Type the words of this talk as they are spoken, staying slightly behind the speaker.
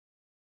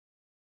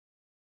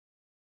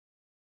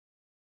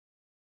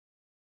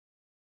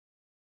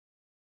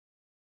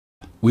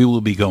We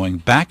will be going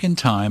back in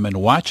time and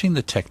watching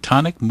the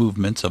tectonic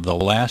movements of the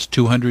last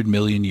 200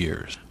 million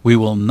years. We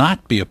will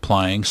not be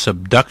applying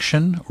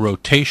subduction,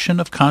 rotation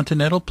of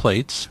continental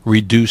plates,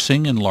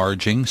 reducing,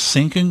 enlarging,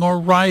 sinking,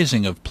 or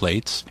rising of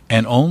plates,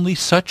 and only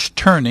such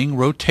turning,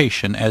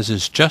 rotation as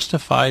is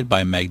justified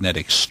by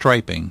magnetic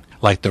striping,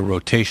 like the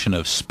rotation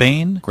of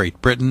Spain,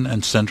 Great Britain,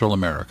 and Central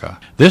America.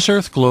 This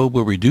Earth globe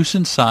will reduce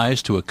in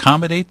size to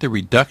accommodate the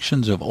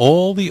reductions of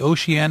all the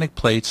oceanic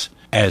plates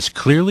as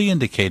clearly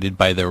indicated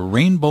by the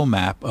rainbow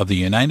map of the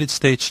United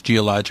States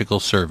Geological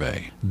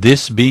Survey.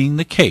 This being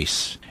the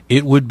case,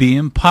 it would be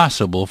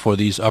impossible for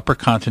these upper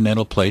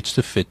continental plates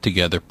to fit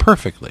together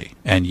perfectly,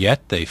 and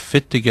yet they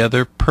fit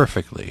together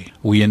perfectly.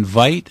 We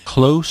invite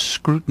close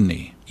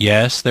scrutiny.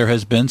 Yes, there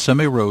has been some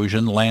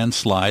erosion,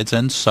 landslides,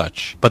 and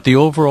such, but the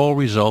overall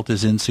result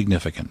is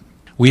insignificant.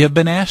 We have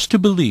been asked to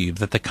believe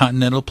that the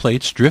continental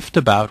plates drift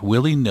about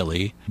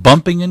willy-nilly,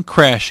 bumping and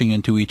crashing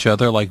into each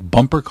other like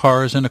bumper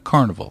cars in a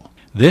carnival.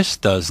 This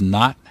does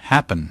not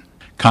happen.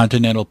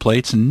 Continental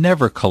plates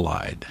never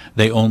collide.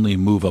 They only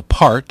move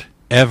apart,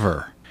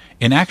 ever.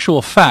 In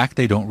actual fact,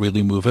 they don't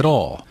really move at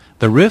all.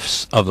 The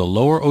rifts of the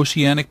lower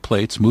oceanic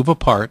plates move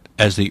apart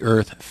as the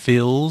Earth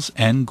fills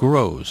and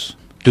grows.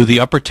 Do the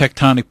upper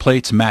tectonic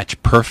plates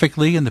match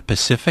perfectly in the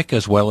Pacific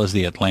as well as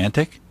the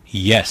Atlantic?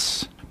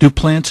 Yes. Do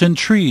plants and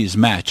trees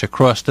match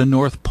across the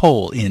North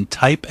Pole in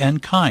type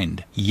and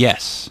kind?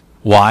 Yes.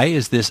 Why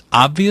is this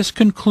obvious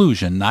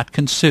conclusion not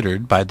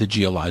considered by the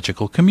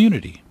geological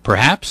community?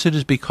 Perhaps it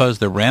is because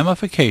the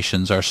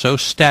ramifications are so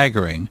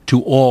staggering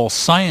to all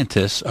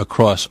scientists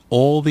across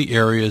all the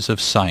areas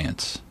of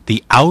science.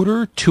 The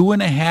outer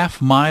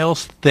 2.5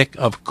 miles thick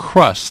of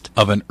crust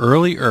of an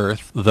early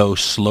Earth, though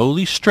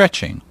slowly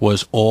stretching,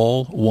 was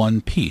all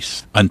one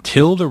piece,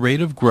 until the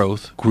rate of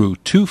growth grew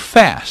too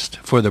fast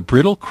for the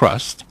brittle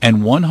crust,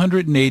 and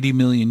 180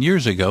 million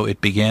years ago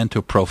it began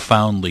to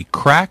profoundly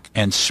crack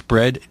and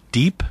spread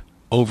deep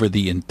over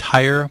the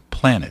entire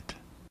planet.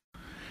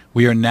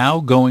 We are now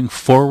going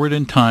forward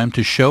in time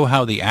to show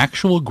how the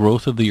actual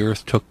growth of the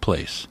Earth took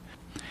place.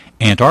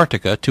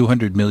 Antarctica,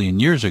 200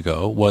 million years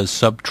ago, was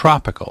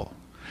subtropical.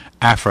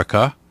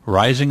 Africa,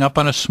 rising up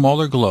on a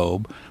smaller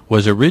globe,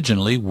 was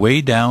originally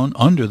way down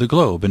under the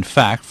globe. In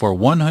fact, for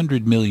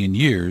 100 million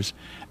years,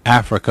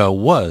 Africa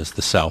was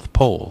the South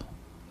Pole.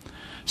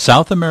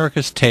 South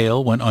America's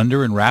tail went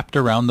under and wrapped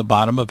around the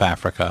bottom of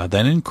Africa,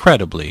 then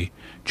incredibly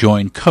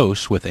joined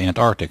coast with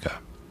Antarctica.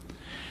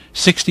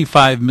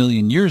 65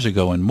 million years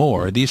ago and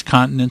more, these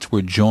continents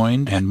were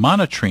joined, and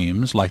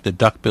monotremes, like the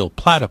duckbill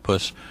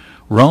platypus,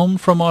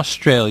 roamed from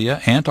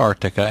Australia,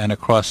 Antarctica, and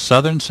across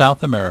southern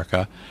South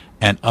America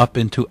and up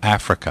into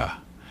Africa.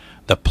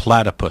 The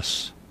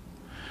platypus.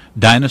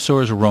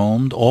 Dinosaurs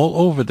roamed all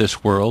over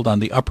this world on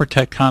the upper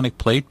tectonic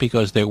plate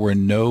because there were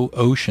no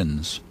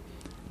oceans,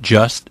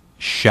 just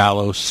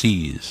shallow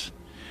seas.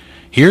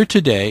 Here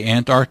today,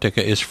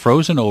 Antarctica is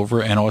frozen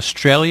over, and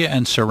Australia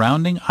and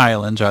surrounding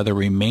islands are the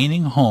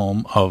remaining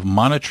home of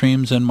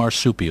monotremes and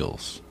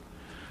marsupials.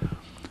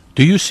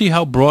 Do you see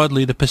how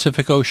broadly the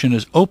Pacific Ocean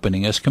is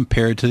opening as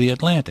compared to the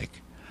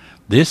Atlantic?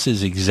 This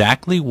is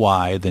exactly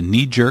why the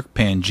knee-jerk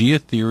Pangea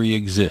theory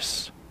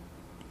exists.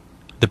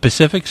 The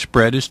Pacific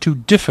spread is too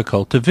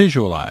difficult to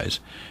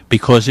visualize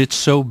because it's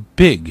so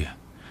big.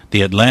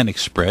 The Atlantic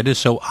spread is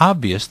so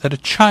obvious that a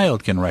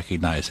child can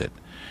recognize it.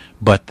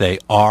 But they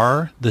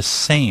are the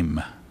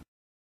same.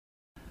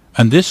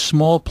 On this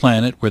small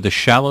planet were the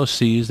shallow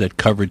seas that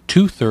covered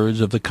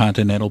 2/3 of the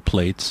continental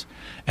plates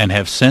and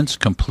have since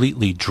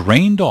completely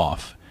drained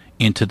off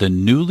into the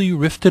newly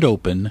rifted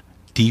open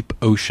deep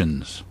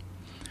oceans.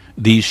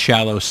 These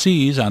shallow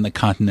seas on the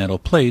continental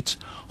plates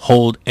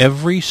hold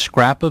every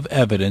scrap of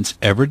evidence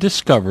ever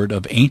discovered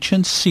of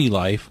ancient sea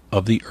life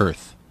of the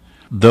Earth.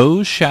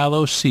 Those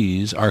shallow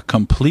seas are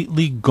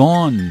completely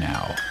gone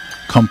now,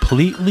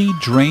 completely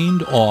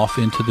drained off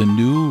into the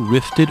new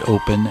rifted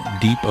open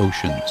deep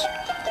oceans,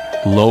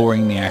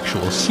 lowering the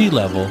actual sea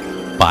level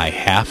by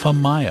 1/2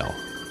 mile.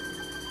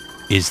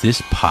 Is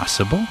this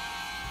possible?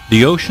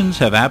 The oceans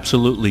have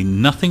absolutely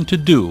nothing to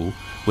do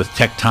with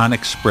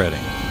tectonic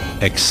spreading,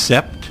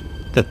 except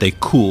that they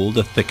cool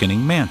the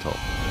thickening mantle.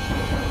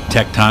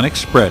 Tectonic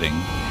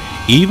spreading,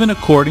 even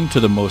according to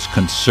the most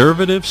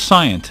conservative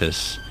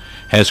scientists,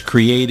 has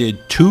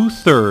created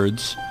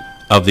 2/3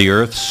 of the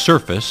Earth's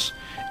surface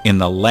in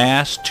the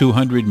last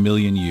 200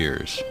 million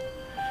years.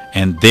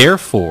 And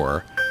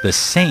therefore, the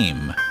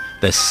same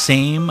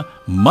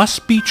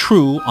must be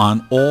true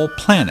on all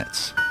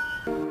planets.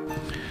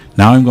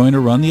 Now I'm going to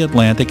run the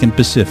Atlantic and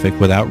Pacific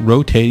without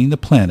rotating the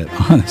planet.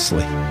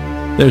 Honestly,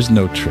 there's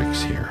no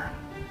tricks here.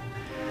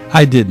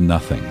 I did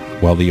nothing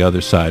while the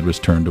other side was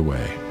turned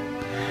away.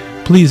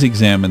 Please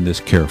examine this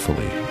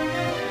carefully.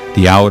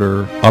 The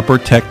outer, upper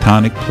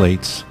tectonic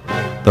plates,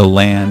 the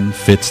land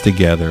fits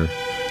together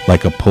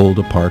like a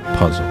pulled-apart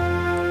puzzle.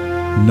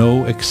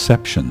 No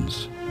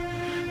exceptions.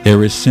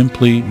 There is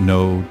simply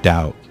no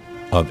doubt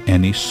of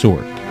any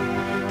sort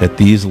that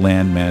these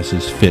land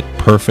masses fit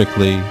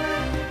perfectly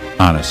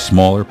on a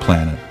smaller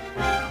planet,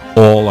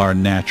 All our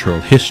natural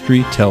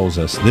history tells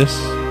us this.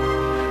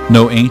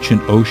 No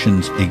ancient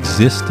oceans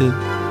existed.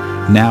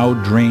 Now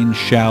drained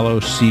shallow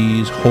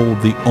seas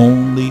hold the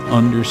only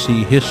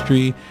undersea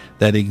history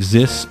that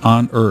exists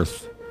on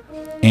Earth.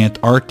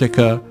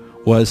 Antarctica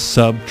was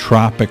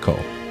subtropical.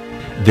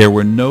 There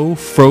were no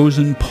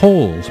frozen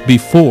poles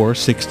before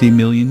 60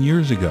 million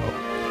years ago.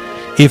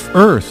 If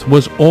Earth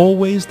was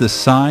always the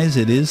size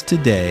it is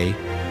today,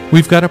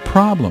 we've got a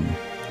problem,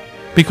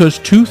 because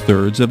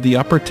 2/3 of the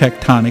upper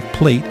tectonic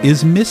plate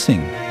is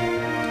missing.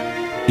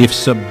 If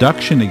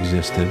subduction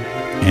existed,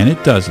 and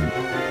it doesn't,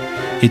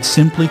 it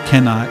simply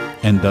cannot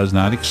and does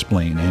not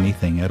explain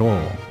anything at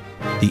all.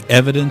 The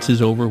evidence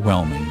is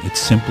overwhelming. It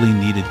simply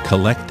needed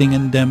collecting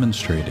and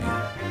demonstrating.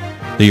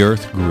 The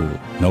Earth grew.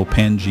 No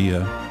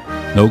Pangea,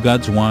 no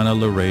Gondwana,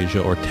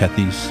 Laurasia, or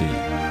Tethys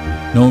Sea.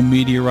 No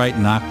meteorite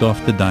knocked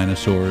off the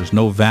dinosaurs.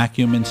 No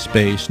vacuum in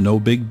space. No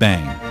Big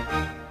Bang.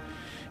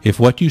 If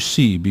what you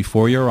see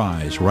before your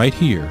eyes right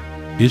here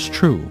is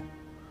true,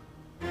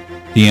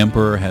 the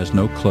emperor has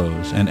no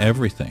clothes, and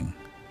everything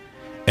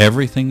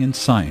in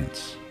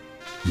science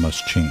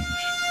must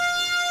change.